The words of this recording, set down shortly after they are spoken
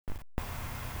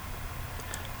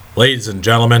ladies and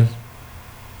gentlemen,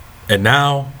 and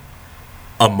now,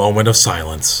 a moment of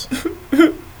silence.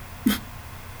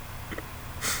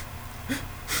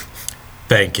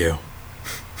 Thank you.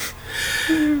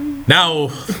 Now,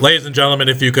 ladies and gentlemen,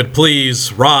 if you could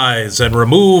please rise and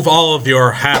remove all of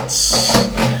your hats.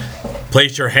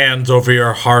 Place your hands over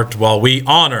your heart while we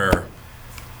honor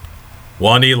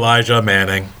one Elijah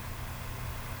Manning.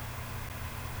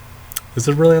 Is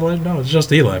it really Elijah? No, it's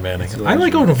just Eli Manning. I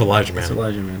like going with Elijah Manning. It's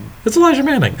Elijah Manning. It's Elijah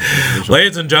Manning.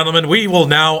 Ladies and gentlemen, we will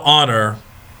now honor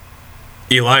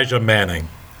Elijah Manning,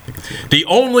 the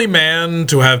only man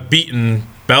to have beaten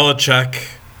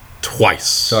Belichick twice.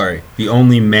 Sorry, the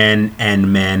only man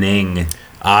and Manning.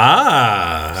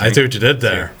 I see what you did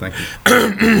there. Thank you.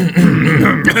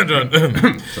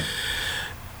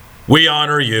 We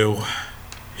honor you.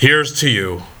 Here's to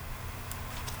you,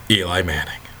 Eli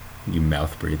Manning. You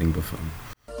mouth-breathing buffoon.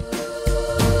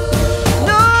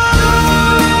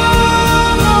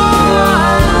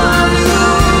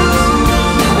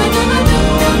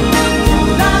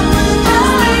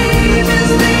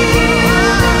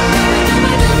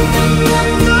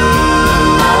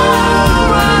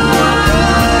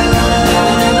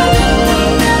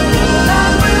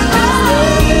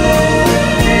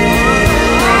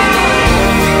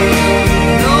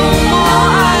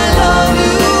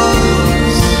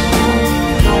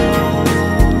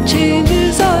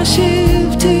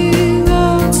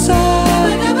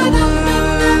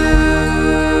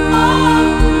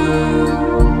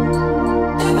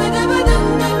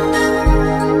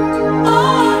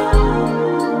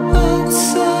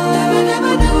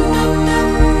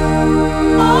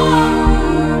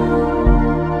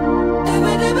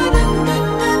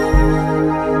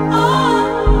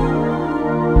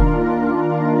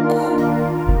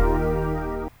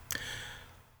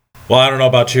 Well, I don't know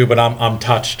about you, but I'm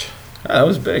touched. That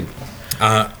was big.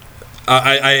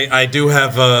 I do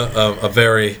have a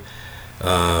very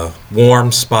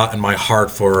warm spot in my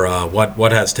heart for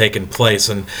what has taken place,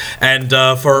 and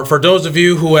for those of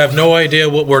you who have no idea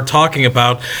what we're talking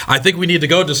about, I think we need to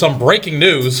go to some breaking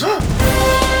news.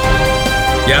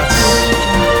 Yes,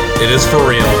 it is for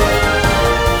real.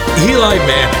 Eli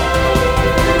Manning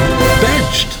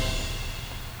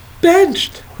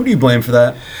benched. Who do you blame for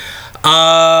that?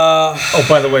 Oh,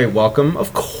 by the way, welcome,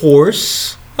 of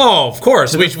course. Oh, of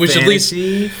course. We should at least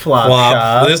flop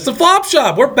shop. It's the flop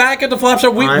shop. We're back at the flop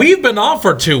shop. We've been off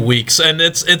for 2 weeks, and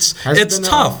it's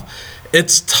tough.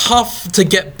 It's tough to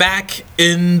get back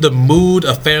in the mood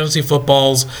of fantasy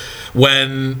footballs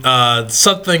when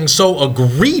something so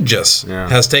egregious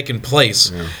has taken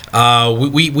place. Yeah.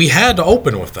 We had to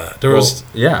open with that.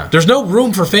 There's no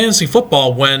room for fantasy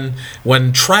football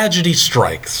when tragedy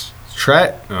strikes.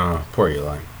 Poor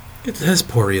Eli. It is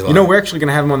poor Eli. You know, we're actually going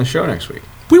to have him on the show next week.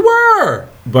 We were.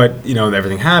 But,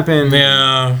 everything happened.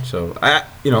 Yeah. So,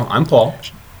 I'm Paul.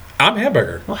 I'm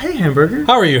Hamburger. Well, hey, Hamburger.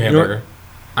 How are you, Hamburger?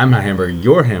 I'm not Hamburger.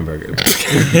 You're Hamburger.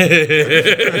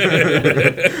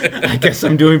 I guess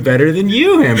I'm doing better than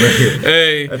you, Hamburger.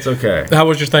 Hey. That's okay. How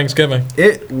was your Thanksgiving?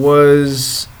 It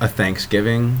was a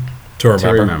Thanksgiving to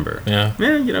remember. Yeah.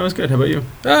 Yeah, it was good. How about you?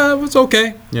 It was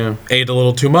okay. Yeah. Ate a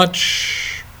little too much.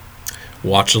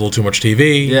 Watched a little too much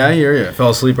TV. Yeah, I hear you. Fell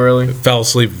asleep early. Fell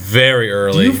asleep very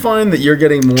early. Do you find that you're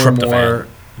getting more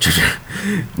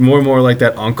and more like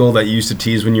that uncle that you used to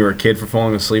tease when you were a kid for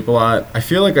falling asleep a lot? I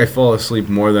feel like I fall asleep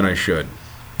more than I should.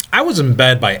 I was in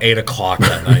bed by 8 o'clock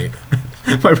that night.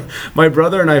 My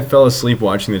brother and I fell asleep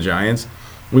watching the Giants.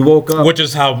 We woke up. Which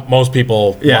is how most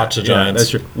people watch the Giants. Yeah, that's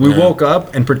true. We woke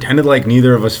up and pretended like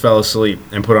neither of us fell asleep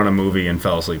and put on a movie and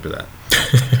fell asleep to that.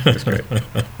 That's great.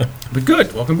 But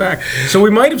good. Welcome back. So we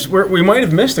might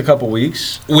have missed a couple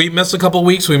weeks. We missed a couple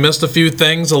weeks. We missed a few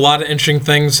things. A lot of interesting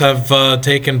things have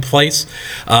taken place.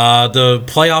 The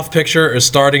playoff picture is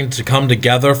starting to come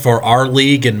together for our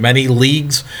league and many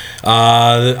leagues.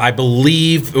 I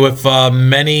believe with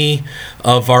many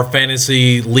of our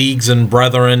fantasy leagues and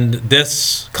brethren,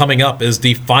 this coming up is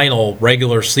the final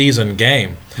regular season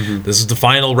game. Mm-hmm. This is the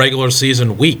final regular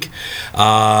season week.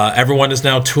 Everyone is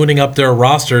now tuning up their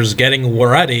rosters, getting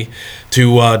ready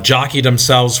to jockey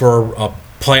themselves for a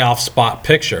playoff spot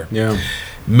picture. Yeah.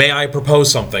 May I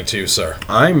propose something to you, sir?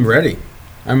 I'm ready.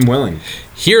 I'm willing.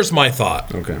 Here's my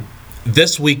thought. Okay.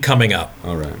 This week coming up.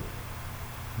 All right.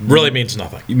 Really means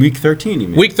nothing. Week 13, you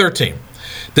mean? Week 13.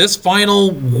 This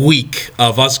final week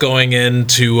of us going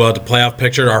into the playoff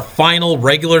picture, our final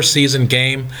regular season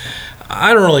game,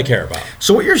 I don't really care about.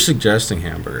 So what you're suggesting,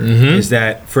 Hamburger, is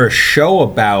that for a show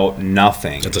about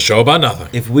nothing... It's a show about nothing.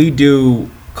 If we do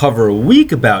cover a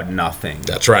week about nothing...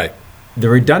 That's right. the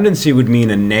redundancy would mean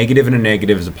a negative and a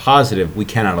negative is a positive. We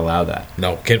cannot allow that.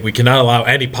 No, we cannot allow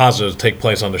any positives to take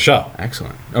place on the show.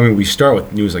 Excellent. I mean, we start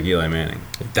with news like Eli Manning.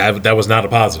 That was not a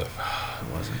positive.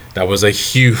 It wasn't. That was a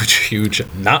huge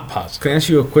not positive. Can I ask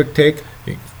you a quick take?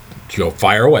 Go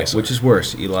fire away, sir. Which is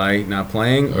worse, Eli not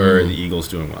playing or the Eagles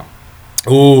doing well?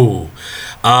 Ooh,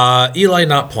 Eli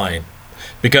not playing.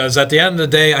 Because at the end of the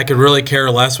day, I could really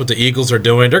care less what the Eagles are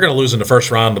doing. They're going to lose in the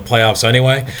first round of the playoffs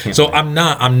anyway. So I'm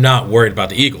not worried about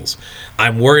the Eagles.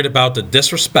 I'm worried about the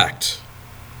disrespect,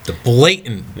 the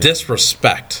blatant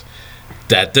disrespect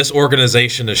that this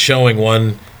organization is showing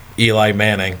one Eli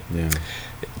Manning. Yeah.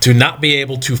 To not be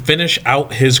able to finish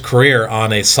out his career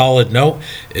on a solid note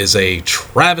is a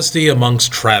travesty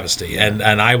amongst travesty, and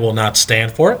I will not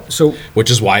stand for it. So,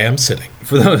 which is why I'm sitting.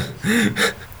 For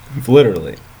the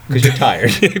literally. Because you're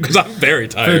tired. Because I'm very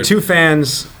tired. For the 2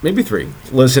 fans, maybe 3,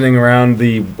 listening around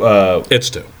the... it's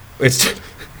 2. It's 2.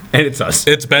 And it's us.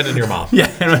 It's Ben and your mom.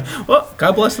 Yeah. Well,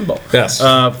 God bless them both. Yes.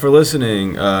 For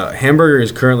listening, Hamburger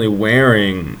is currently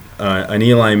wearing an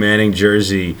Eli Manning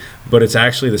jersey, but it's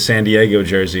actually the San Diego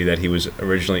jersey that he was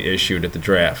originally issued at the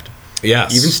draft.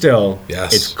 Yes. Even still,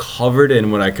 yes. It's covered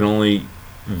in what I can only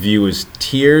view as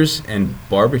tears and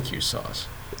barbecue sauce.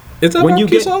 Is that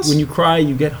barbecue sauce? When you cry,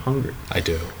 you get hungry. I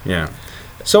do. Yeah.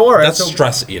 So, all right. That's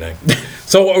stress eating.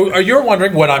 So, you're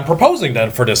wondering what I'm proposing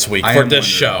then for this week, for this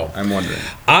show. I'm wondering.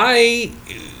 I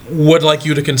would like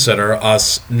you to consider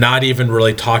us not even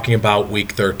really talking about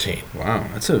Week 13. Wow.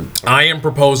 I am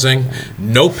proposing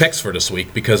no picks for this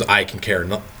week because I can care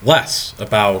less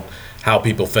about how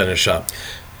people finish up.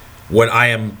 What I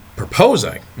am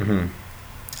proposing,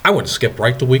 I want to skip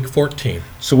right to Week 14.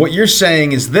 So what you're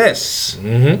saying is this.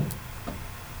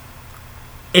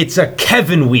 It's a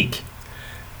Kevin week.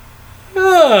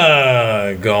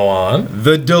 Go on.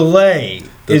 The delay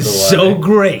is so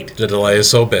great. The delay is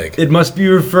so big. It must be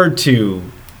referred to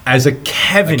as a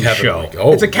Kevin show.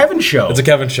 Oh. It's a Kevin show. It's a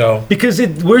Kevin show. Because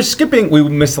we're skipping. We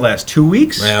missed the last 2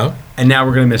 weeks. Yeah. And now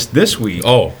we're going to miss this week.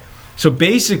 Oh. So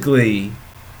basically,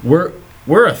 we're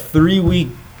a 3-week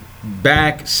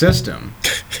back system,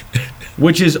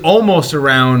 which is almost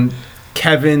around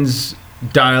Kevin's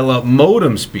dial-up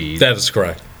modem speed. That is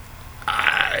correct.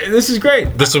 This is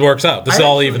great. This works out. This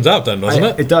all evens out then, doesn't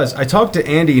it? It does. I talked to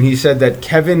Andy, and he said that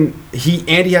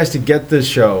Andy has to get this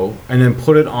show and then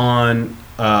put it on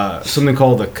something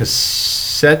called a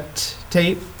cassette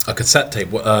tape. A cassette tape.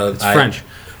 It's French.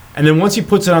 And then once he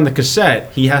puts it on the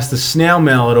cassette, he has to snail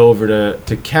mail it over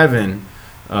to Kevin,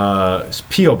 his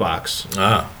P.O. box.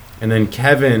 Ah. And then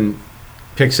Kevin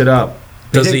picks it up.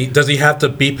 Does he have to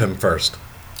beep him first?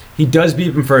 He does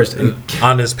beep him first. And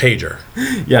on his pager.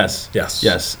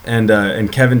 Yes.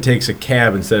 And Kevin takes a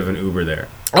cab instead of an Uber there.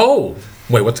 Oh.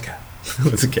 Wait, what's a cab?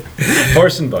 What's a cab?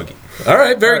 Horse and buggy. All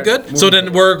right, very good. So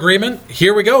then we're agreement.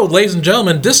 Here we go, ladies and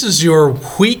gentlemen. This is your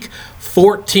Week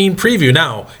 14 preview.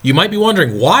 Now, you might be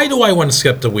wondering, why do I want to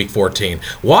skip to Week 14?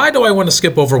 Why do I want to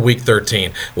skip over Week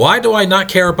 13? Why do I not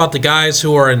care about the guys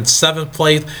who are in 7th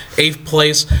place, 8th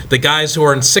place, the guys who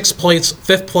are in 6th place,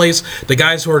 5th place, the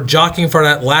guys who are jockeying for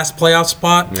that last playoff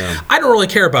spot? Yeah. I don't really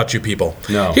care about you people.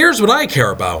 No. Here's what I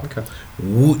care about. Okay.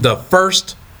 The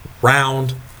first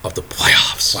round of the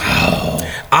playoffs. Wow.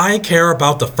 I care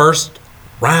about the first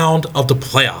round of the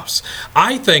playoffs.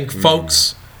 I think,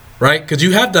 folks... Right? Because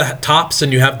you have the tops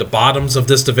and you have the bottoms of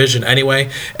this division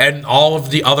anyway. And all of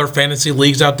the other fantasy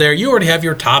leagues out there, you already have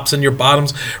your tops and your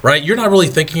bottoms, right? You're not really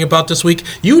thinking about this week.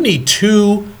 You need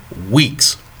 2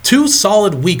 weeks, 2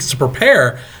 solid weeks to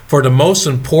prepare for the most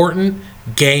important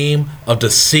game of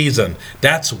the season.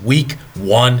 That's Week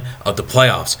 1 of the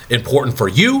playoffs. Important for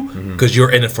you because you're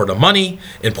in it for the money.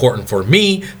 Important for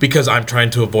me because I'm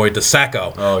trying to avoid the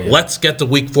sacco. Oh, yeah. Let's get to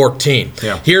Week 14.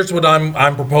 Yeah. Here's what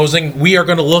I'm proposing. We are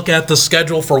going to look at the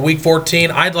schedule for Week 14.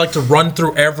 I'd like to run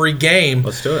through every game.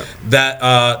 Let's do it.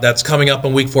 That's coming up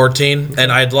in Week 14,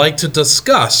 and I'd like to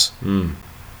discuss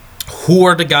who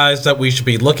are the guys that we should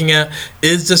be looking at.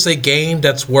 Is this a game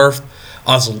that's worth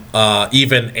us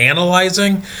even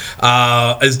analyzing?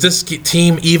 Is this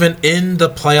team even in the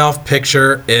playoff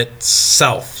picture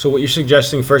itself? So what you're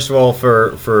suggesting, first of all,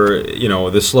 for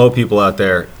the slow people out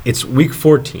there, it's Week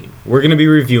 14. We're going to be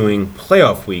reviewing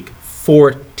playoff Week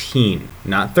 14,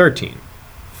 not 13.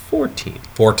 14.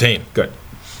 14. Good.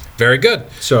 Very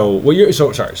good. So what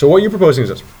you're proposing is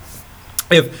this: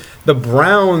 if the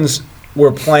Browns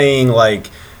were playing like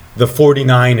the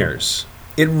 49ers,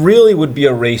 it really would be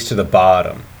a race to the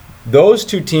bottom. Those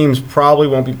 2 teams probably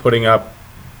won't be putting up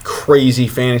crazy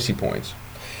fantasy points.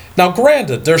 Now,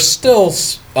 granted, there's still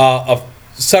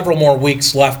several more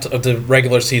weeks left of the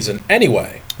regular season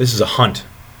anyway. This is a hunt.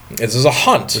 This is a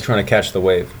hunt. We're trying to catch the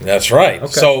wave. That's right.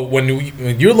 Okay. So when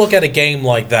you look at a game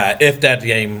like that, if that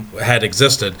game had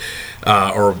existed,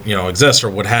 or exists or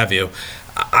what have you,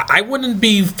 I wouldn't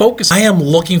be focused. I am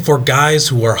looking for guys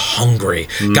who are hungry,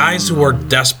 guys who are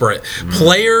desperate,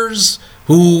 players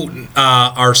who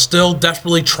are still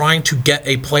desperately trying to get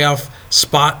a playoff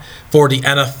spot for the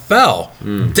NFL.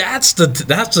 That's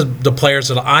the players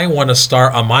that I want to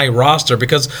start on my roster,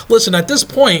 because listen, at this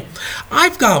point,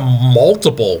 I've got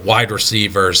multiple wide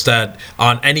receivers that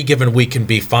on any given week can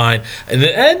be fine, and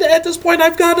at this point,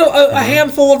 I've got a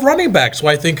handful of running backs who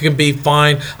I think can be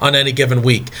fine on any given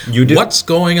week. You do? What's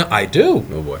going on? I do.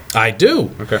 Oh boy, I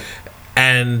do. Okay,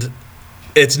 and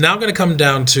it's now going to come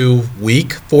down to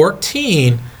week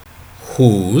 14.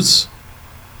 Who's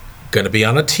going to be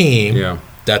on a team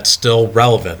that's still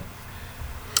relevant,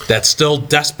 that's still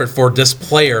desperate for this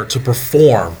player to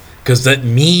perform, because that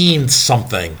means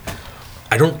something.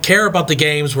 I don't care about the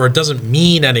games where it doesn't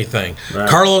mean anything. Right.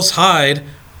 Carlos Hyde,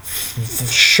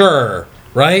 sure,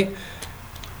 right?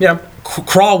 Yeah.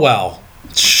 Crawwell,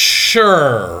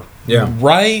 sure. Yeah.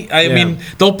 Right? I mean,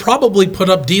 they'll probably put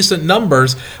up decent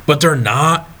numbers, but they're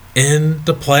not in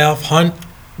the playoff hunt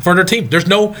for their team. There's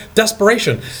no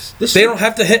desperation. They don't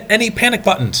have to hit any panic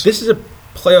buttons. This is a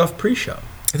playoff pre-show.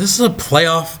 This is a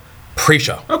playoff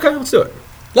pre-show. Okay, let's do it.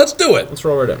 Let's do it. Let's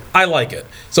roll right in. I like it.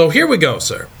 So here we go,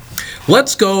 sir.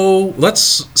 Let's go.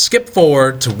 Let's skip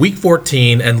forward to week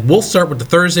 14, and we'll start with the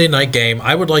Thursday night game.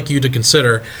 I would like you to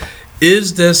consider,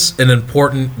 is this an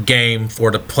important game for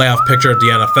the playoff picture of the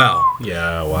NFL?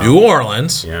 Yeah, wow. New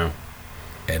Orleans and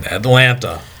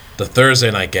Atlanta, the Thursday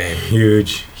night game.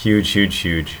 Huge. I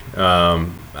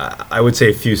would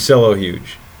say Fusillo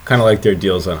huge. Kind of like their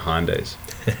deals on Hondas.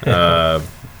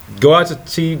 Go out to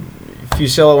see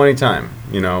Fusillo anytime.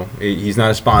 He's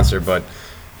not a sponsor, but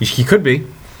he could be.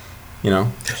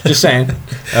 Just saying.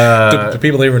 Do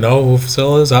people even know who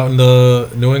Fusillo is out in the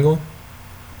New England?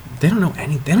 They don't know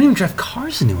any. They don't even drive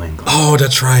cars in New England. Oh,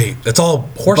 that's right. It's all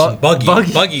horse and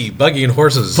buggy and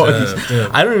horses.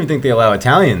 I don't even think they allow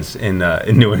Italians in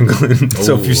New England.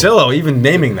 So Fusillo, even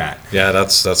naming that. Yeah,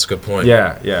 that's a good point.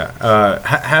 Yeah.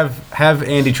 Have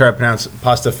Andy try to pronounce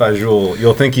pasta fagioli.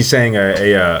 You'll think he's saying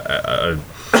a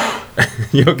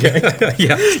you okay?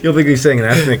 Yeah. You'll think he's saying an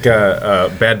ethnic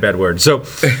bad word. So,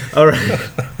 all right.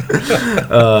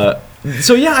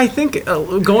 I think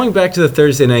going back to the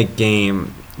Thursday night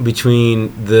game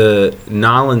between the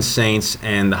Nolans Saints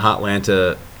and the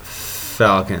Hotlanta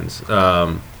Falcons.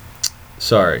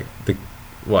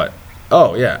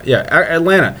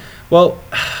 Atlanta. Well,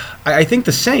 I think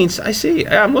the Saints.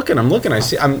 I'm looking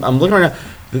right now.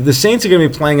 The Saints are going to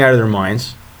be playing out of their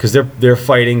minds because they're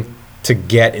fighting to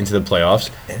get into the playoffs.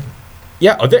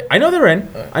 Yeah, I know they're in.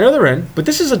 But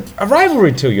this is a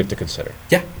rivalry too. You have to consider.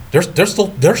 Yeah, they're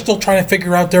still trying to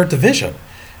figure out their division.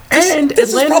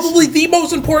 This is probably the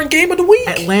most important game of the week.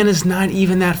 Atlanta's not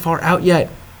even that far out yet.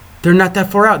 They're not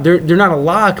that far out. They're not a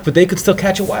lock, but they could still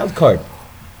catch a wild card.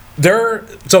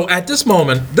 So at this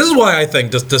moment, this is why I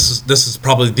think this is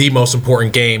probably the most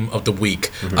important game of the week.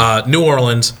 New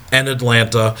Orleans and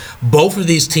Atlanta, both of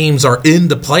these teams are in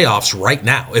the playoffs right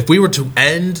now. If we were to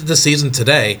end the season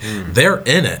today, they're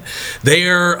in it.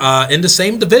 They're in the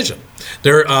same division.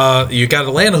 You got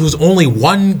Atlanta, who's only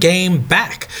one game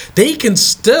back. They can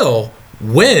still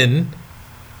win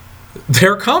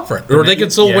their conference, or they can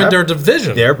still win their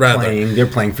division. They're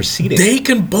playing for seeding.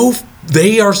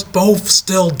 They are both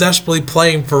still desperately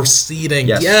playing for seeding.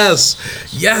 Yes.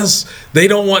 They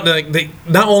don't want to.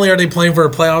 Not only are they playing for a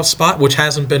playoff spot, which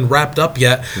hasn't been wrapped up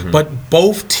yet, but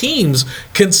both teams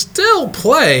can still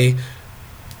play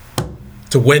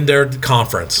to win their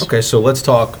conference. Okay, so let's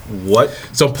talk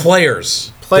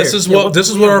players. This is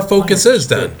what our focus is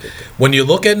then. Good. When you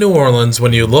look at New Orleans,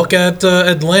 when you look at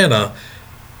Atlanta,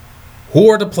 who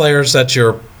are the players that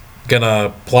you're going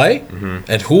to play,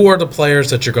 and who are the players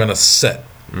that you're going to sit?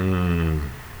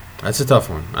 That's a tough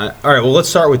one. All right, well, let's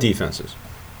start with defenses.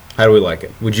 How do we like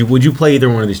it? Would you play either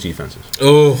one of these defenses?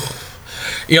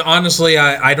 Honestly,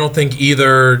 I don't think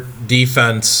either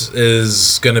defense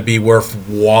is going to be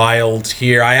worthwhile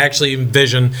here. I actually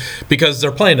envision, because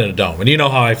they're playing in a dome, and you know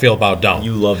how I feel about dome.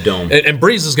 You love dome. And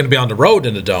Breeze is going to be on the road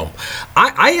in the dome.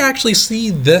 I actually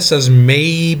see this as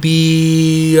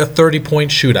maybe a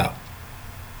 30-point shootout.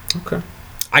 Okay.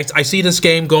 I see this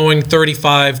game going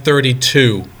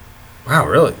 35-32. Wow,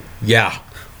 really? Yeah.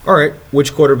 All right.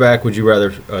 Which quarterback would you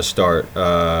rather start,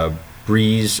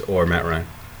 Breeze or Matt Ryan?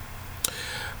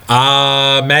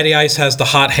 Matty Ice has the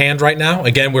hot hand right now.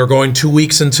 Again, we're going 2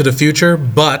 weeks into the future,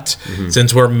 but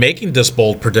since we're making this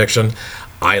bold prediction,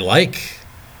 I like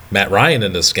Matt Ryan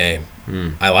in this game.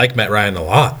 I like Matt Ryan a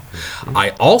lot.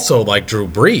 I also like Drew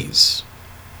Brees.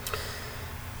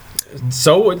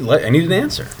 So I need an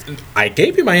answer. I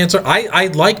gave you my answer. I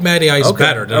like Matty Ice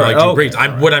better than I like Drew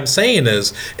Brees. What I'm saying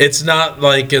is, it's not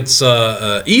like it's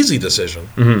a easy decision.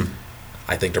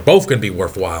 I think they're both going to be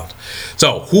worthwhile.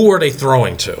 So, who are they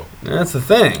throwing to? That's the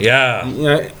thing. Yeah. You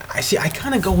know, I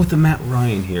kind of go with the Matt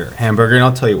Ryan here, Hamburger, and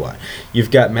I'll tell you why. You've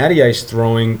got Matty Ice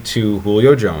throwing to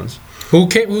Julio Jones,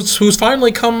 who's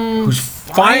finally come. Who's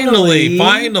finally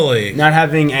not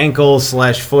having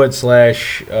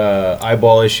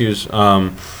ankle/foot/eyeball issues.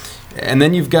 And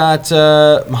then you've got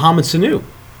Mohamed Sanu,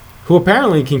 who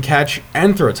apparently can catch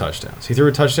and throw touchdowns. He threw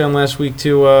a touchdown last week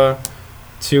to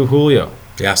Julio.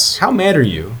 Yes. How mad are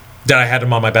you that I had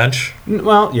him on my bench?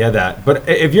 Well, yeah, that. But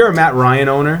if you're a Matt Ryan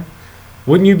owner,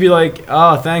 wouldn't you be like,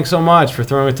 oh, thanks so much for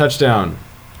throwing a touchdown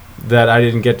that I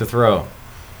didn't get to throw?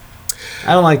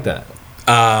 I don't like that.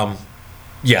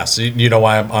 Yes. You know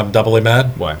why I'm doubly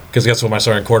mad? Why? Because guess what my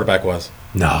starting quarterback was?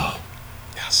 No.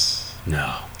 Yes.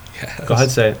 No. Yes. Go ahead,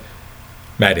 say it.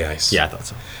 Matty Ice. Yeah, I thought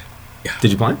so. Yeah.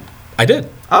 Did you play? I did.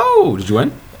 Oh, did you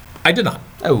win? I did not.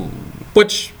 Oh.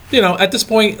 Which, at this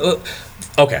point,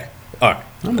 okay. All right.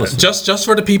 Just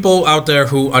for the people out there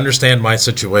who understand my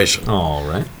situation. All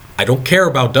right. I don't care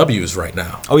about W's right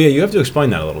now. Oh, yeah, you have to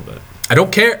explain that a little bit. I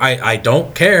don't care. I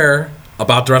don't care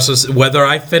about the rest of this. Whether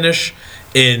I finish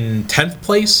in 10th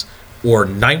place or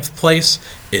 9th place,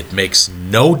 it makes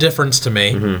no difference to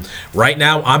me. Right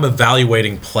now, I'm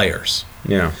evaluating players.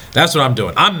 Yeah. That's what I'm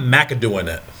doing. I'm McAdooing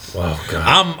it. Oh,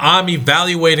 God. I'm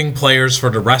evaluating players for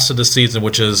the rest of the season,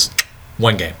 which is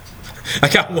one game. I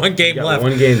got one game left.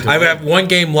 I have one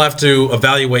game left to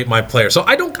evaluate my players. So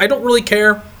I don't really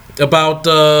care about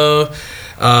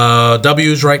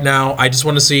W's right now. I just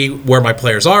want to see where my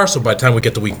players are. So by the time we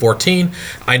get to week 14,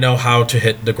 I know how to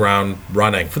hit the ground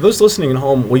running. For those listening at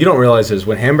home, what you don't realize is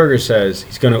when Hamburger says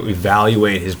he's going to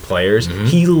evaluate his players,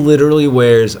 he literally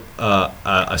wears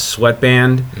a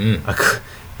sweatband.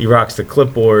 He rocks the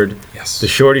clipboard, the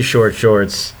shorty short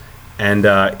shorts, and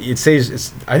it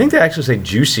says, I think they actually say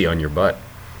juicy on your butt.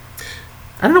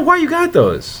 I don't know why you got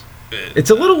those. It's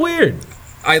a little weird.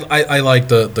 I like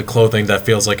the clothing that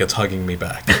feels like it's hugging me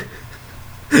back.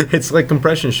 It's like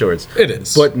compression shorts. It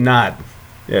is. But not.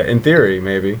 Yeah, in theory,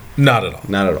 maybe. Not at all.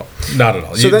 Not at all. Not at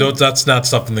all. So that's not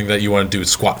something that you want to do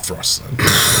squat thrusts.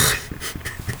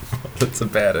 That's a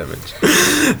bad image.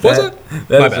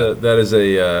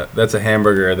 That's a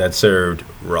hamburger that's served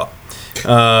raw.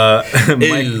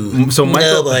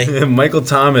 Michael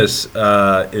Thomas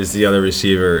is the other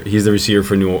receiver. He's the receiver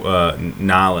for New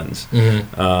Orleans.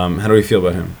 How do we feel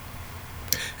about him?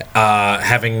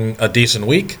 Having a decent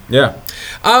week? Yeah.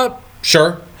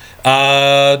 Sure.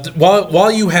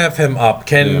 While you have him up,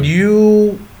 can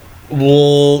you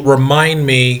remind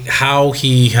me how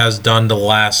he has done the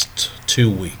last 2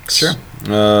 weeks? Sure.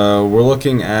 We're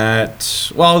looking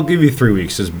at, I'll give you 3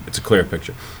 weeks. It's a clear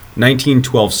picture. 19,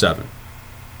 12, 7.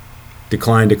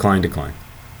 Decline.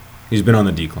 He's been on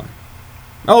the decline.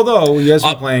 Although he has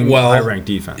been playing high-ranked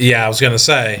defense. Yeah, I was going to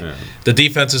say, the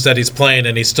defenses that he's playing,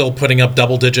 and he's still putting up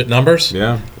double-digit numbers.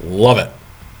 Yeah. Love it.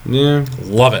 Yeah.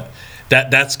 Love it.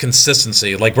 That's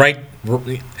consistency.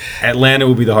 Atlanta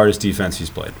would be the hardest defense he's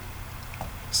played.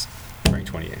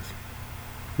 Ranked 28th.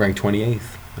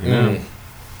 I know.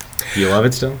 Do you love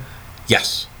it still?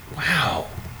 Yes. Wow.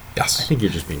 Yes. I think you're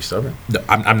just being stubborn. No,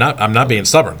 I'm not being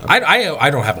stubborn. I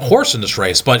don't have a horse in this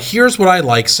race, but here's what I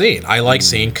like seeing. I like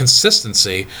seeing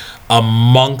consistency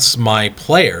amongst my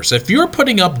players. If you're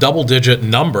putting up double-digit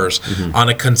numbers on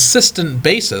a consistent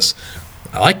basis,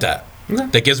 I like that. Okay.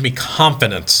 That gives me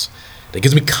confidence. That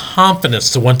gives me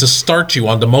confidence to want to start you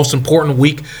on the most important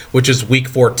week, which is week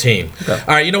 14. Okay. All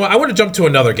right, you know what? I want to jump to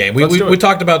another game. We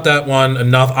talked about that one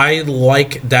enough. I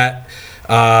like that.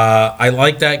 I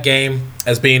like that game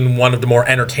as being one of the more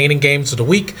entertaining games of the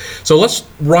week. So let's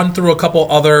run through a couple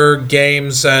other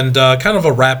games and kind of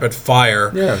a rapid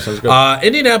fire. Yeah, sounds good.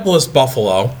 Indianapolis,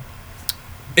 Buffalo.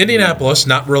 Indianapolis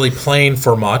not really playing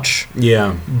for much.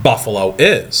 Yeah. Buffalo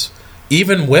is.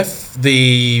 Even with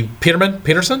the Peterman?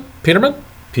 Peterman. That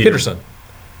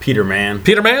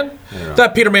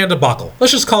Peterman debacle.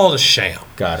 Let's just call it a sham.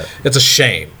 Got it. It's a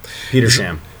shame.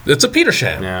 Petersham. It's a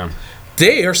Petersham. Yeah.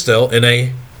 They are still in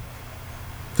a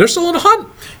hunt.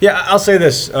 Yeah, I'll say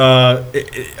this.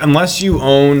 Unless you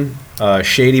own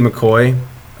Shady McCoy,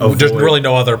 there's really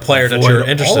no other player that you're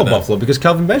interested in. Buffalo, because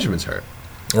Kelvin Benjamin's hurt.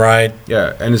 Right.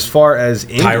 Yeah, and as far as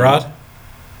Tyrod,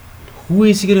 who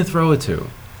is he going to throw it to?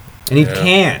 And he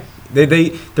can't.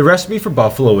 The recipe for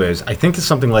Buffalo is, I think it's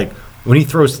something like when he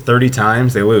throws 30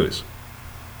 times, they lose.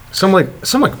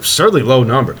 Some absurdly low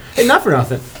number. Hey, not for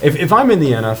nothing. If I'm in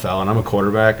the NFL and I'm a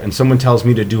quarterback and someone tells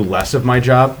me to do less of my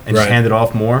job and just hand it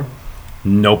off more,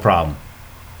 no problem.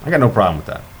 I got no problem with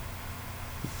that.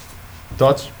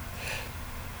 Thoughts?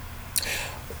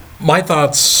 My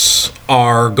thoughts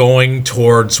are going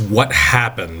towards what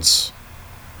happens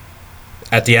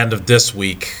at the end of this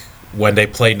week when they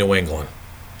play New England.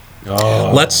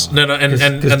 Oh. Let me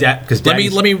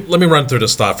run through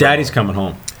this thought. Daddy's coming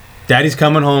home. Daddy's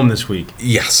coming home this week.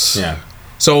 Yes. Yeah.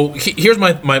 So here's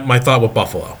my thought with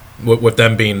Buffalo, with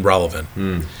them being relevant.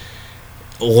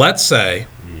 Let's say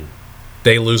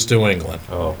they lose to New England.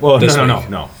 Oh. Well,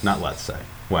 no, not let's say.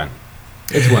 When?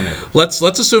 It's when they lose.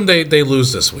 Let's assume they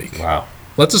lose this week. Wow.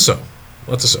 Let's assume.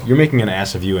 You're making an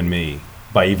ass of you and me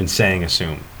by even saying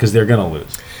assume, because they're going to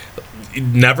lose.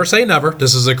 Never say never.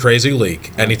 This is a crazy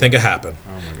league. Anything can happen.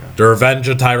 Oh, my God. The revenge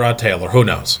of Tyrod Taylor. Who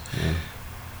knows? Yeah.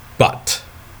 But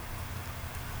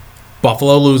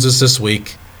Buffalo loses this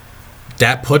week.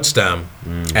 That puts them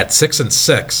at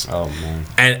 6-6. Oh, man.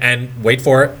 And wait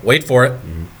for it.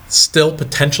 Still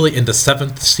potentially in the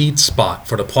 7th seed spot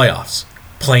for the playoffs,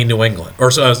 playing New England.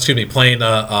 Playing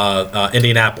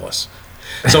Indianapolis.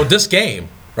 So this game,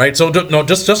 right? So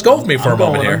just go with me for a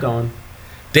moment here. I'm going.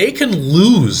 They can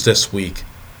lose this week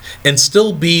and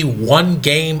still be one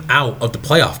game out of the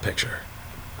playoff picture.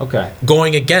 Okay.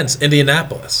 Going against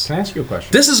Indianapolis. Can I ask you a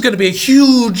question? This is going to be a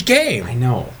huge game. I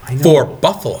know. For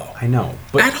Buffalo. I know.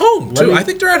 But at home, too. I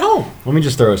think they're at home. Let me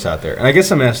just throw this out there. And I guess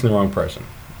I'm asking the wrong person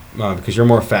because you're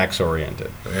more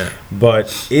facts-oriented. Yeah.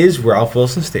 But is Ralph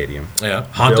Wilson Stadium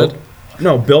haunted?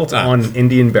 Built on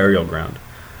Indian burial ground?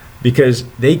 Because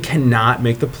they cannot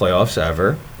make the playoffs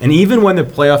ever. And even when the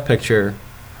playoff picture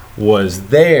was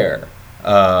there,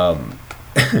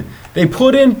 they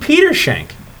put in Peter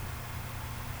Shank.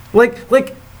 Like,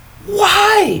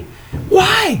 why?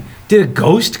 Why? Did a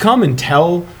ghost come and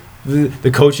tell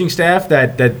the coaching staff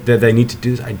that they need to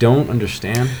do this? I don't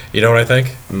understand. You know what I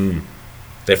think?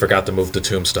 They forgot to move the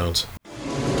tombstones.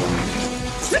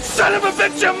 You son of a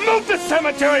bitch, you moved the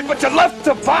cemetery, but you left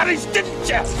the bodies, didn't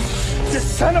you? You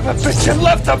son of a bitch, you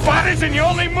left the bodies and you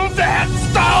only moved the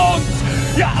headstones!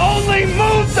 You only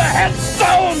moved the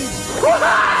headstones!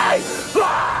 Why?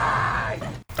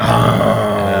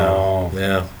 Oh.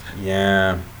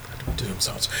 Yeah.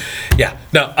 Tombstones. Yeah.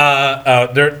 No,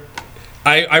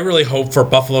 I really hope for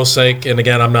Buffalo's sake, and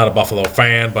again, I'm not a Buffalo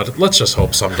fan, but let's just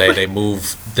hope someday they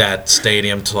move that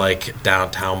stadium to like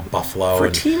downtown Buffalo. For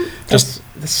a team that's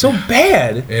so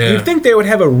bad, Yeah. you'd think they would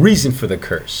have a reason for the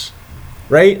curse,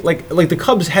 right? Like the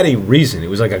Cubs had a reason. It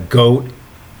was like a goat,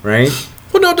 right?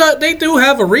 Well, no, they do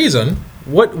have a reason.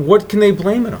 What can they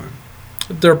blame it on?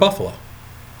 They're Buffalo.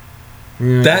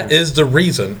 Yeah. That is the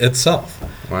reason itself.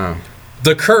 Wow.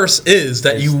 The curse is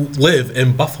that you live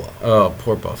in Buffalo. Oh,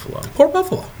 poor Buffalo. Poor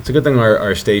Buffalo. It's a good thing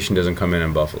our station doesn't come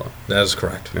in Buffalo. That is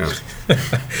correct. Yeah.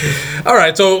 All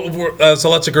right, so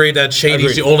let's agree that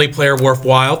Shady's the only player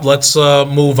worthwhile. Let's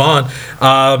move on.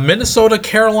 Minnesota,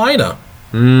 Carolina.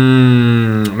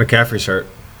 McCaffrey's hurt.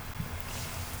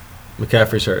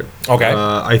 Okay.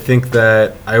 I think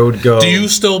that I would go. Do you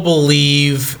still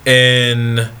believe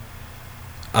in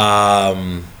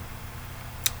the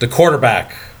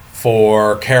quarterback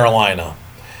for Carolina?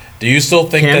 Do you still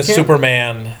think that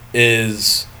Superman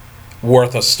is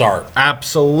worth a start?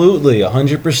 Absolutely,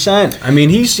 100%. I mean,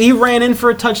 he ran in for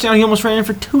a touchdown. He almost ran in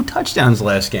for 2 touchdowns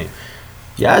last game.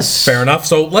 Yes. Fair enough.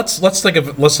 So let's think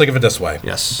of it this way.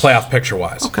 Yes. Playoff picture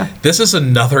wise. Okay. This is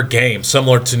another game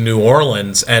similar to New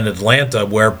Orleans and Atlanta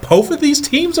where both of these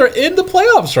teams are in the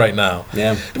playoffs right now.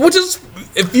 Yeah. Which is,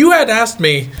 if you had asked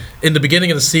me in the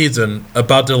beginning of the season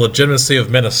about the legitimacy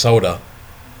of Minnesota,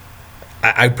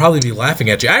 I'd probably be laughing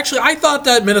at you. Actually, I thought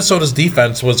that Minnesota's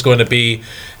defense was going to be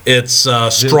its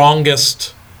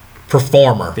strongest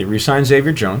performer. They re-signed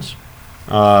Xavier Jones.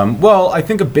 Well, I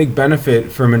think a big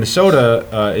benefit for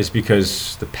Minnesota is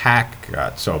because the Pack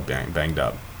got so banged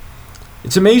up.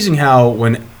 It's amazing how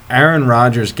when Aaron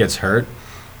Rodgers gets hurt,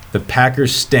 the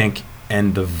Packers stink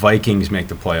and the Vikings make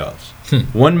the playoffs.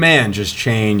 One man just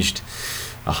changed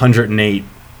 108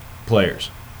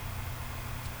 players.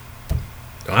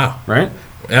 Wow. Right?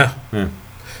 Yeah.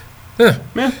 Yeah.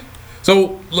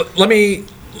 So let me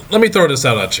throw this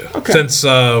out at you. Okay. Since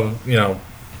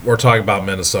we're talking about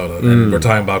Minnesota and we're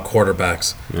talking about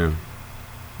quarterbacks. Yeah.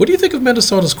 What do you think of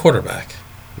Minnesota's quarterback?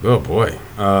 Oh boy.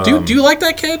 Do you like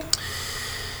that kid?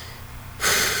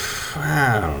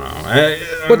 I don't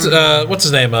know. What's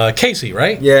his name? Casey,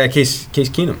 right? Yeah, Case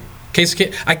Keenum.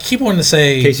 I keep wanting to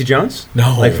say Casey Jones?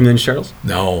 No. Like from Ninja Turtles?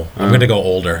 No. I'm gonna go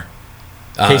older.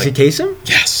 Casey Kasem?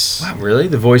 Yes. Wow, really?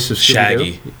 The voice of Scooby-Doo?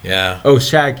 Shaggy. Yeah. Oh,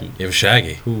 Shaggy. It was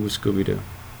Shaggy. Who was Scooby-Doo?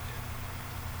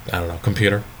 I don't know.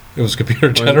 Computer. It was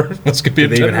computer generated. Was computer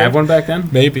Did they even have one back then?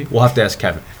 Maybe. We'll have to ask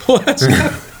Kevin.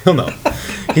 He'll know.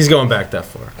 He's going back that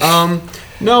far.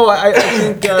 No, I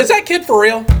think... Is that kid for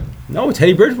real? No,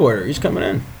 Teddy Bridgewater. He's coming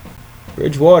in.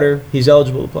 Bridgewater, he's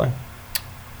eligible to play.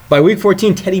 By week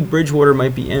 14, Teddy Bridgewater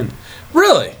might be in.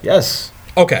 Really? Yes.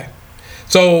 Okay.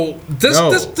 So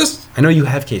this. I know you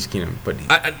have Case Keenum, but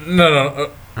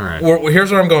No. all right. Well,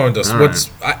 here's where I'm going with this. All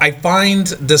I find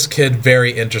this kid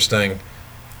very interesting,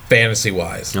 fantasy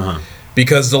wise,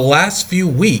 because the last few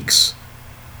weeks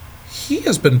he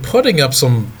has been putting up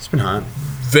some. It's been hot.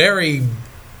 Very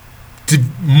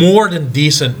more than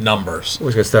decent numbers.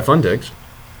 Well, he's got Stephon Diggs.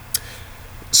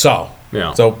 So.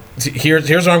 Yeah. So here's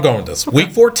where I'm going with this. Okay.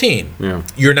 Week 14. Yeah.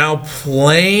 You're now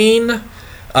playing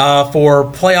for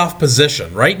playoff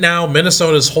position. Right now,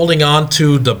 Minnesota's holding on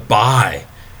to the bye.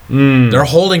 They're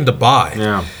holding the bye.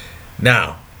 Yeah.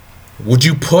 Now, would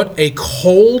you put a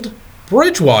cold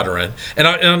Bridgewater in?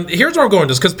 And here's where I'm going with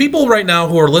this, because people right now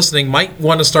who are listening might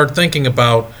want to start thinking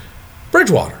about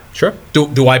Bridgewater. Sure.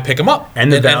 Do I pick him up and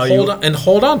the value and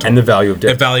hold on to him? And the value of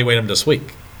Diggs. Evaluate him this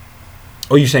week.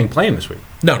 Oh, you're saying play him this week?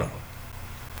 No.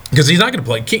 Because he's not going to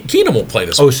play. Keenum will play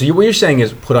this week. Oh, so what you're saying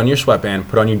is put on your sweatband,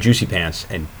 put on your juicy pants,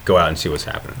 and go out and see what's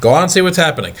happening. Go out and see what's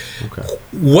happening. Okay.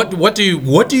 What do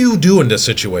you do in this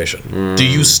situation? Do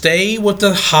you stay with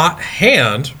the hot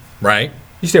hand, right?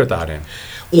 You stay with the hot hand.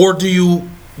 Or do you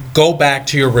go back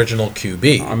to your original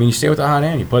QB? I mean, you stay with the hot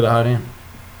hand. You play the hot hand.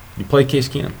 You play Case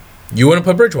Keenum. You want to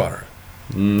put Bridgewater?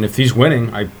 If he's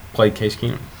winning, I play Case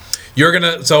Keenum.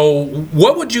 So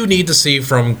what would you need to see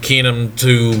from Keenum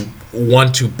to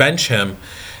want to bench him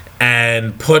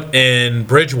and put in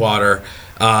Bridgewater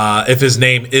if his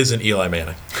name isn't Eli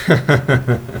Manning?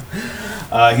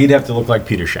 He'd have to look like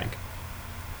Peter Schenck.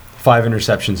 5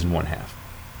 interceptions in one half.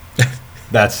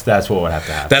 That's what would have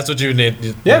to happen. That's what you need.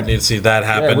 You need to see that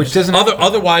happen. Yeah, which doesn't.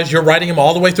 Otherwise, you're riding him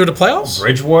all the way through the playoffs.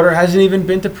 Bridgewater hasn't even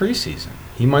been to preseason.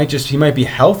 He might be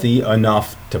healthy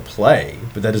enough to play,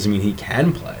 but that doesn't mean he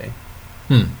can play.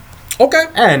 Okay.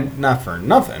 And not for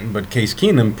nothing, but Case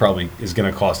Keenum probably is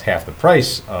going to cost half the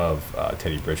price of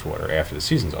Teddy Bridgewater after the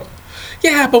season's over.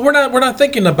 Yeah, but we're not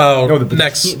thinking about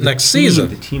next season.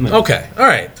 The team. Okay. All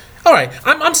right.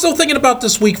 I'm still thinking about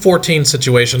this Week 14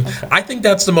 situation. Okay. I think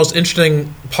that's the most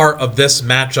interesting part of this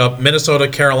matchup, Minnesota,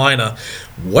 Carolina.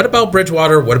 What about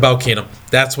Bridgewater? What about Keenum?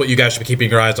 That's what you guys should be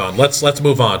keeping your eyes on. Let's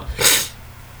move on.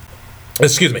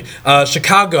 Excuse me.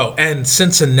 Chicago and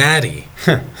Cincinnati.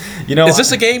 Is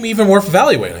this a game even worth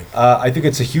evaluating? I think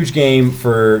it's a huge game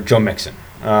for Joe Mixon.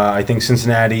 I think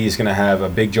Cincinnati is going to have a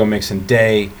big Joe Mixon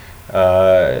day.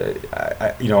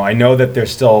 I know that they're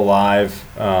still alive,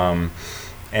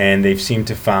 and they've seemed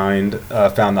to found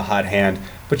the hot hand.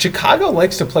 But Chicago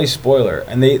likes to play spoiler,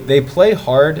 and they play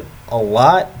hard a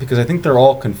lot because I think they're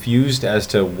all confused as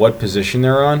to what position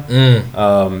they're on.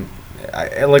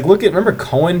 Remember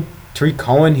Cohen? Tariq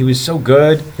Cohen, he was so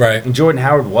good, right? And Jordan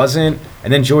Howard wasn't,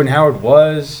 and then Jordan Howard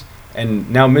was, and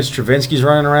now Mitch Trubisky's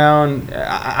running around.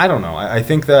 I don't know. I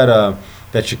think that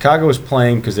Chicago is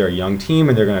playing because they're a young team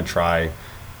and they're going to try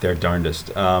their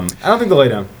darndest. I don't think they'll lay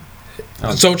down.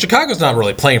 So Chicago's not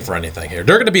really playing for anything here.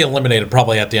 They're going to be eliminated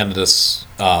probably at the end of this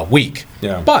week.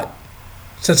 Yeah. But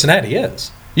Cincinnati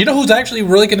is. You know who's actually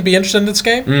really going to be interested in this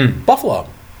game? Buffalo.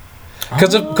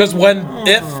 Because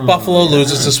if Buffalo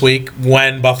loses this week,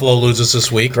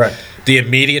 Correct. the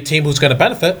immediate team who's going to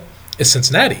benefit is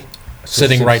Cincinnati,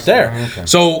 sitting right there. Okay.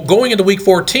 So going into Week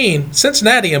 14,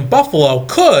 Cincinnati and Buffalo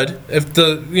could, if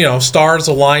the stars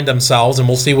align themselves, and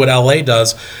we'll see what LA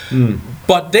does,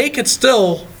 but they could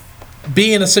still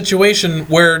be in a situation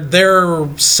where they're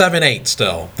 7-8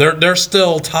 still. They're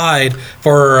still tied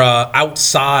for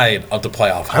outside of the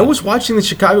playoff hunt. I was watching the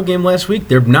Chicago game last week.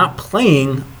 They're not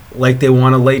playing like they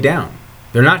want to lay down.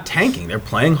 They're not tanking. They're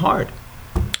playing hard.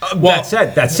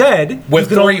 That said, with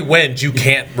 3 wins, you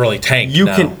can't really tank. You're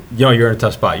in a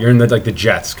tough spot. You're in the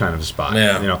Jets kind of spot.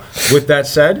 Yeah. With that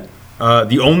said,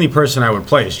 the only person I would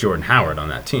play is Jordan Howard on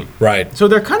that team. Right. So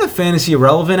they're kind of fantasy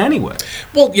irrelevant anyway.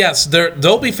 Well, yes,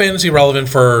 they'll be fantasy relevant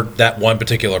for that one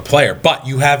particular player, but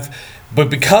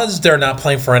because they're not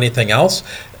playing for anything else,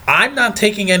 I'm not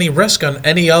taking any risk on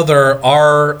any other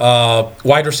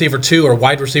wide receiver 2 or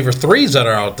wide receiver 3s that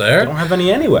are out there. They don't have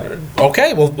any anyway.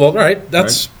 Okay, well, all right,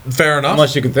 that's fair enough.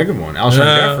 Unless you can think of one. Alshon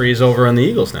Jeffrey is over on the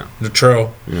Eagles now.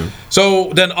 True. Yeah.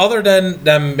 So then, other than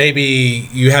them maybe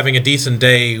you having a decent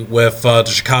day with the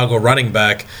Chicago running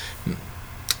back,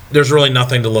 there's really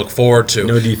nothing to look forward to.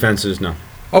 No defenses, no.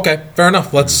 Okay, fair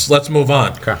enough. Let's move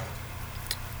on. Okay.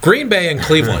 Green Bay and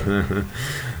Cleveland.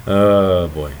 Oh,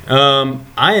 boy.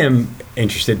 I am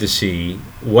interested to see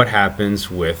what happens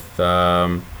with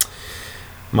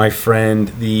my friend,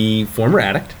 the former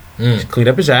addict. He's cleaned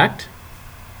up his act,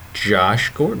 Josh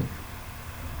Gordon.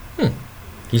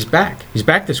 He's back. He's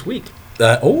back this week.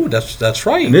 That's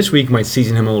right. And this week might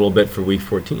season him a little bit for week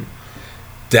 14.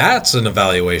 That's an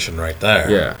evaluation right there.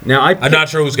 Yeah. Now I'm not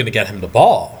sure who's going to get him the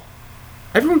ball.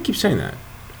 Everyone keeps saying that.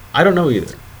 I don't know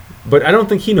either. But I don't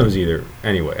think he knows either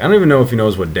anyway. I don't even know if he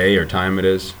knows what day or time it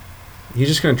is. He's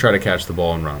just going to try to catch the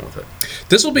ball and run with it.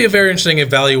 This will be a very interesting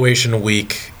evaluation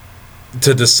week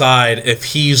to decide if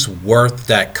he's worth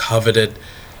that coveted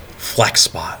flex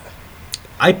spot.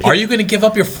 Are you going to give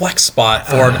up your flex spot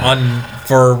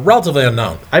for relatively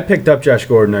unknown? I picked up Josh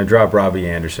Gordon. I dropped Robbie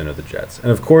Anderson of the Jets.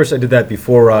 And, of course, I did that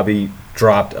before Robbie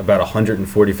dropped about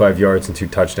 145 yards and 2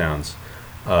 touchdowns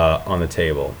on the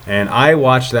table. And I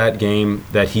watched that game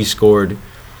that he scored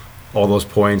all those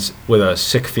points with a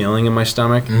sick feeling in my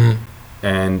stomach.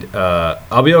 And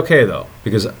I'll be okay, though,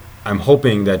 because I'm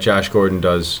hoping that Josh Gordon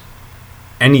does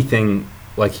anything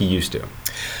like he used to.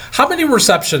 How many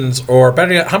receptions, or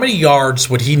better yet, how many yards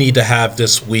would he need to have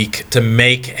this week to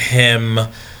make him?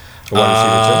 To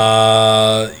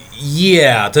at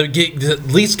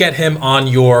least get him on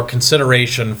your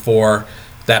consideration for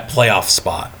that playoff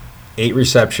spot. 8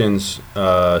 receptions,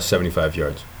 75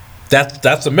 yards.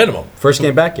 That's the minimum. First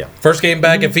game back, yeah. First game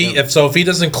back. If he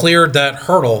doesn't clear that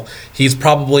hurdle, he's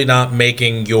probably not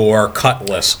making your cut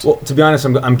list. Well, to be honest,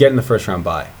 I'm getting the first round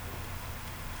bye.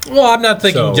 Well, I'm not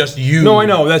thinking just you. No, I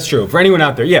know. That's true. For anyone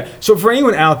out there, yeah. So for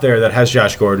anyone out there that has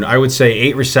Josh Gordon, I would say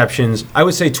 8 receptions. I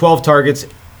would say 12 targets,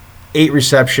 8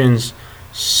 receptions,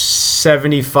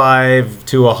 75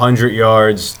 to 100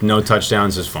 yards, no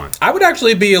touchdowns is fine. I would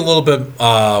actually be a little bit...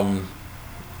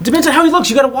 It depends on how he looks.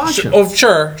 You got to watch him. Oh,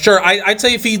 sure. I'd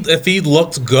say if he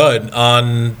looked good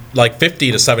on like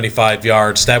 50 to 75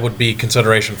 yards, that would be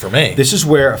consideration for me. This is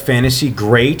where a fantasy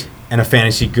great and a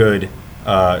fantasy good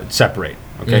separate.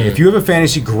 Okay, if you have a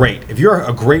fantasy great, if you're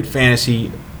a great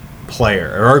fantasy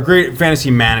player or a great fantasy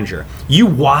manager, you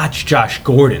watch Josh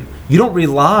Gordon. You don't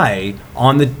rely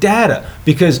on the data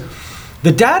because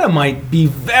the data might be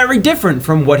very different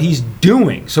from what he's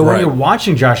doing. So when you're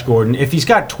watching Josh Gordon, if he's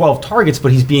got 12 targets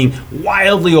but he's being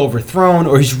wildly overthrown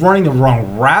or he's running the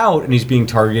wrong route and he's being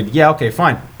targeted, yeah, okay,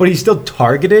 fine. But he's still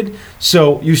targeted,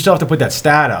 so you still have to put that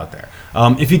stat out there.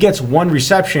 If he gets 1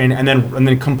 reception and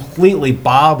then completely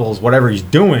bobbles whatever he's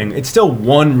doing, it's still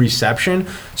 1 reception.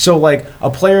 So like a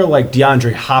player like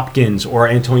DeAndre Hopkins or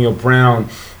Antonio Brown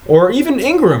or even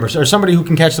Ingram or somebody who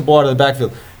can catch the ball out of the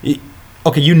backfield,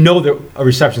 okay, you know that a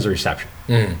reception's a reception.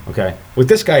 Okay, with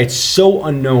this guy, it's so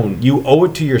unknown. You owe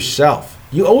it to yourself.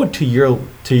 You owe it to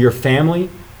your family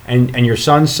and your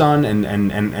son's son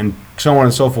and so on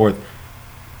and so forth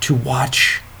to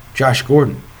watch Josh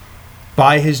Gordon.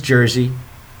 Buy his jersey,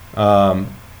 buy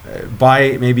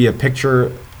maybe a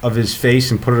picture of his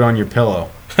face and put it on your pillow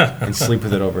and sleep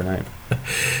with it overnight.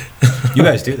 You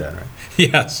guys do that, right?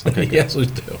 Yes. Okay, yes, we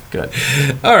do. Good.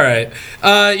 All right.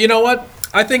 You know what?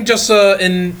 I think just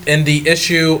in the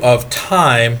issue of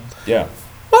time, yeah.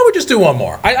 Why don't we just do one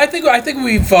more? I think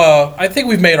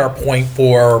we've made our point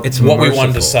for what we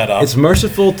wanted to set up. It's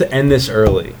merciful to end this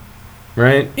early.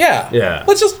 Right? Yeah.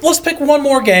 Let's pick one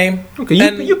more game. Okay,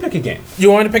 you pick a game. You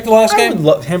want me to pick the last game?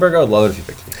 Hamburger, I would love it if you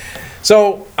picked a game.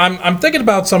 So I'm thinking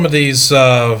about some of these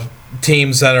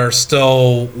teams that are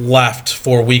still left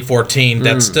for Week 14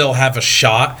 that still have a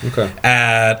shot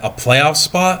at a playoff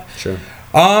spot. Sure.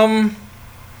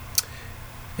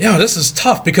 This is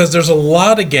tough because there's a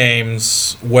lot of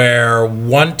games where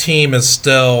one team is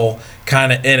still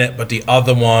kind of in it, but the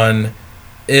other one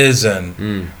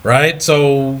isn't. Right?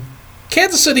 So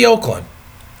Kansas City, Oakland.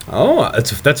 Oh,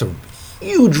 that's a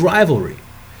huge rivalry.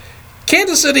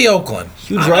 Kansas City, Oakland.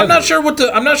 Huge rivalry. I'm not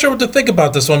sure what to think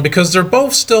about this one because they're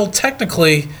both still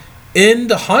technically in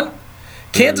the hunt.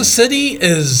 Kansas City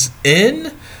is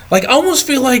in. Like, I almost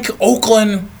feel like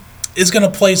Oakland is going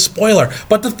to play spoiler.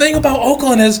 But the thing about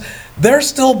Oakland is they're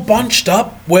still bunched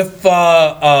up with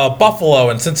Buffalo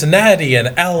and Cincinnati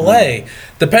and L.A.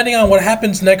 Depending on what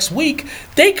happens next week,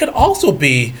 they could also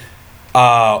be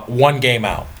 1 game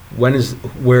out. Where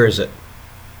is it?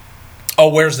 Oh,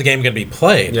 where's the game going to be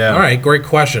played? Yeah. All right, great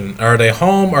question. Are they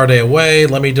home? Are they away?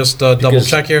 Let me just double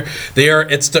check here.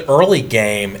 It's the early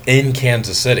game in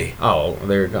Kansas City. Oh,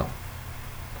 there you go.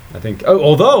 I think,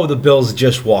 although the Bills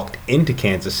just walked into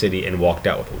Kansas City and walked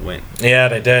out with a win. Yeah,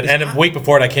 they did. And a week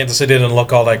before that, Kansas City didn't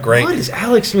look all that great. What is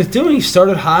Alex Smith doing? He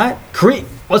started hot.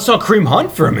 Let's talk Kareem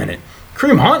Hunt for a minute.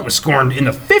 Kareem Hunt was scoring in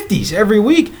the 50s every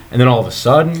week. and then all of a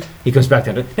sudden he comes back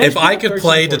to. If I could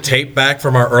play the tape back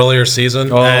from our earlier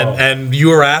season, Oh. and you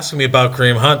were asking me about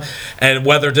Kareem Hunt and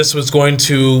whether this was going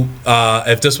to,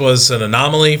 if this was an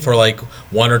anomaly for like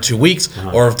 1 or 2 weeks,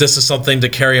 or if this is something to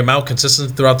carry him out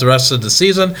consistent throughout the rest of the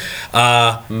season,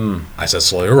 I said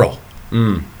slow your roll.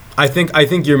 I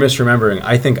think you're misremembering.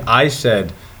 I think I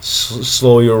said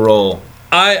slow your roll.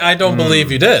 I don't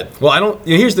believe you did. Well, I don't.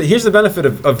 Here's the benefit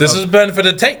of This is benefit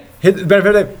of tape. the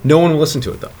benefit of no one will listen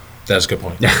to it though. That's a good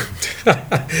point.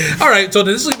 All right, so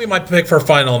this is going to be my pick for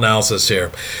final analysis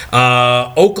here.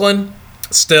 Oakland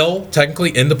still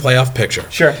technically in the playoff picture.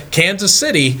 Sure. Kansas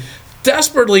City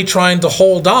desperately trying to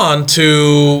hold on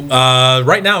to.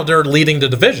 Right now, they're leading the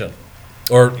division,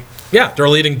 they're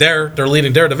leading their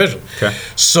division. Okay.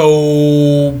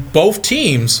 So both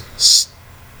teams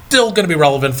still going to be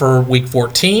relevant for Week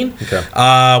 14,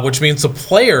 which means the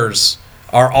players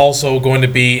are also going to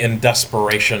be in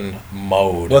desperation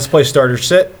mode. Let's play starter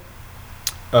sit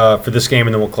for this game,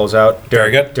 and then we'll close out.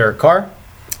 Very good. Derek Carr.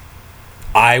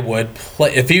 I would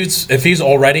play if he's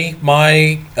already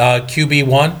my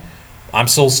QB1. I'm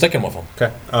still sticking with him.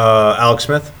 Okay. Alex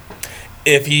Smith.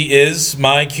 If he is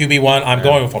my QB1, I'm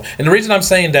going with him. And the reason I'm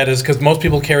saying that is because most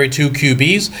people carry 2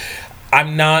 QBs.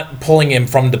 I'm not pulling him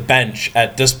from the bench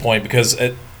at this point because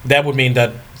that would mean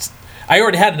that I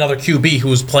already had another QB who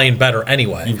was playing better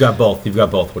anyway. You've got both.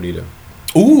 What do you do?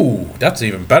 Ooh, that's an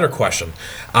even better question.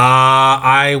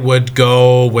 I would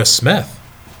go with Smith.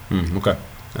 Okay.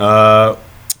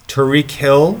 Tariq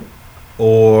Hill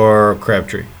or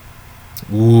Crabtree?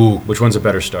 Ooh. Which one's a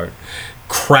better start?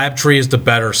 Crabtree is the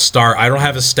better start. I don't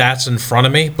have his stats in front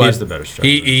of me, but He's the better start.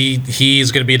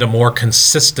 He's going to be the more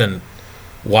consistent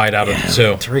wide out of the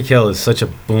two. Tariq Hill is such a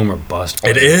boom or bust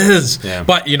player. It is. Yeah.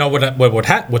 But you know what's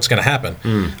going to happen?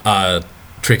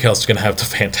 Tariq Hill's going to have the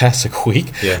fantastic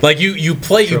week. Yeah. Like you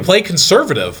play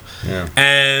conservative,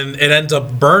 and it ends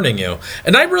up burning you.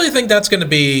 And I really think that's going to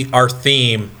be our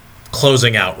theme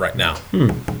closing out right now.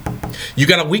 You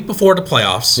got a week before the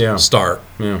playoffs start.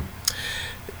 Yeah.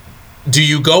 Do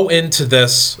you go into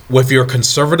this with your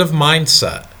conservative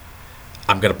mindset?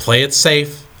 I'm going to play it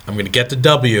safe. I'm going to get the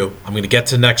W. I'm going to get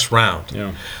to the next round.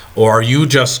 Yeah. Or are you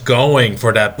just going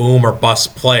for that boom or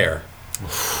bust player?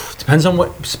 Depends on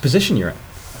what position you're in.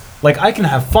 Like, I can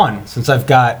have fun since I've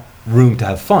got room to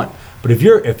have fun. But if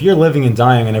you're living and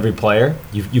dying on every player,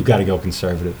 you've got to go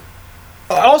conservative.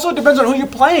 Also, it depends on who you're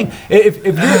playing. If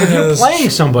you're playing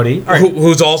somebody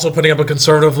who's also putting up a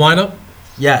conservative lineup.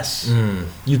 Yes.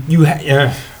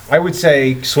 I would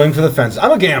say swing for the fences.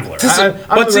 I'm a gambler.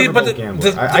 I'm a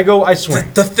gambler. I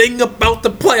swing. The thing about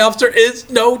the playoffs, there is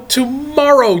no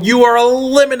tomorrow. You are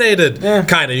eliminated.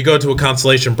 Kind of. You go to a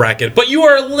consolation bracket, but you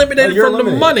are eliminated from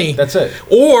the money. That's it.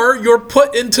 Or you're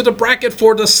put into the bracket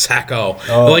for the sacco.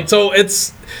 So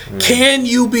it's. Can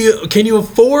you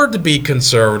afford to be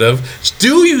conservative?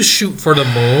 Do you shoot for the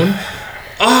moon?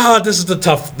 This is the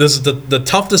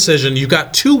tough decision. You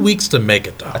got 2 weeks to make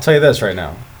it, though. I'll tell you this right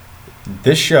now.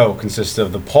 This show consists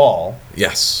of the Paul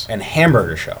and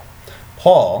Hamburger show.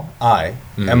 Paul, I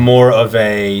am more of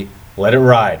a let it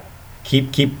ride.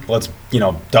 Let's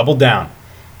double down.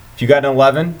 If you got an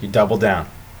 11, you double down.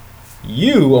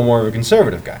 You are more of a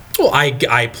conservative guy. Well,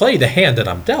 I play the hand that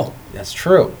I'm dealt. That's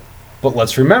true. But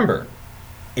let's remember,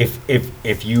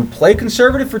 if you play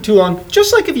conservative for too long,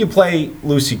 just like if you play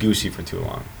loosey-goosey for too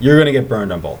long, you're going to get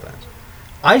burned on both ends.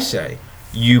 I say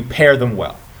you pair them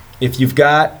well. If you've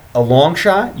got a long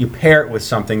shot, you pair it with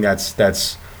something that's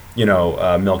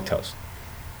milk toast.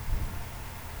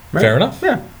 Right? Fair enough.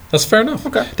 Yeah. That's fair enough.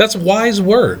 Okay. That's wise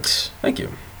words. Thank you.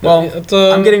 Well,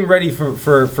 I'm getting ready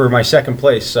for my second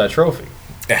place trophy.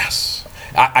 Yes.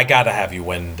 I gotta have you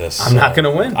win this. I'm not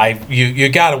gonna win. You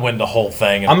gotta win the whole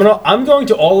thing. I'm going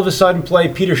to all of a sudden play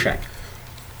Peter Schenk.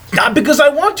 Not because I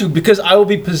want to, because I will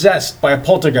be possessed by a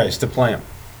poltergeist to play him.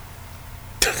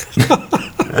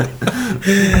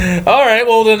 All right.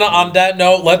 Well, then on that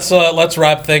note, let's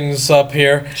wrap things up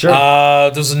here. Sure.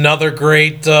 There's another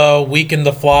great week in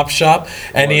the flop shop.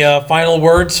 Any final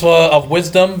words of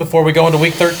wisdom before we go into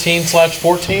week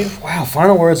 13/14? Wow.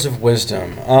 Final words of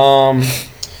wisdom.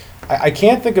 I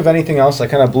can't think of anything else. I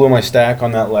kind of blew my stack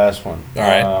on that last one. All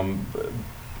right.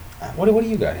 What do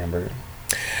you got, Hamburger?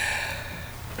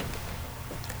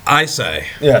 I say.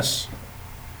 Yes.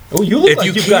 Oh, you look like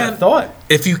you've got a thought.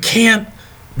 If you can't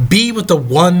be with the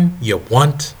one you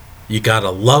want, you gotta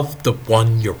love the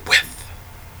one you're with.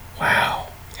 Wow.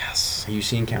 Yes. Are you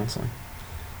seeing counseling?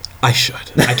 I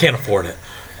should. I can't afford it.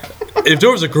 If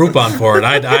there was a Groupon for it,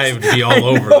 I would be all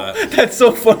over that. That's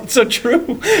so fun. It's so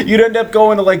true. You'd end up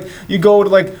going to an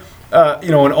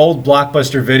old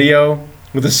Blockbuster Video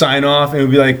with a sign off, and it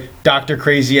would be like Dr.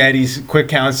 Crazy Eddie's quick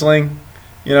counseling.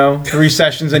 3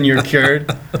 sessions and you're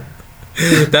cured.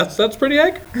 That's pretty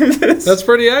accurate. That's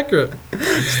pretty accurate.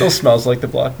 It still smells like the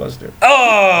Blockbuster.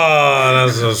 Oh,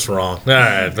 that's wrong. All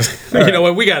right. You know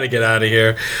what? We got to get out of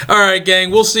here. All right, gang.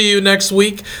 We'll see you next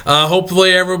week.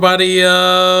 Hopefully everybody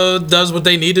does what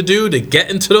they need to do to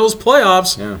get into those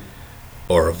playoffs. Yeah.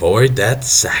 Or avoid that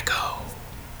sacco.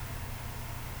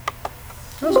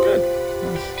 That was good.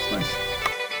 That was nice.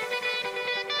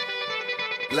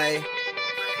 Lay.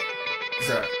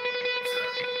 Sir.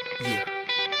 Yeah.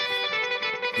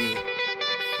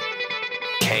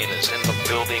 Kane is in the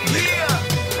building.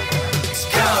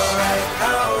 Alright,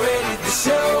 already the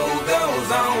show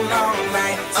goes on all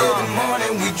night. Till the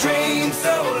morning we dream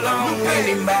so long.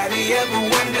 Anybody ever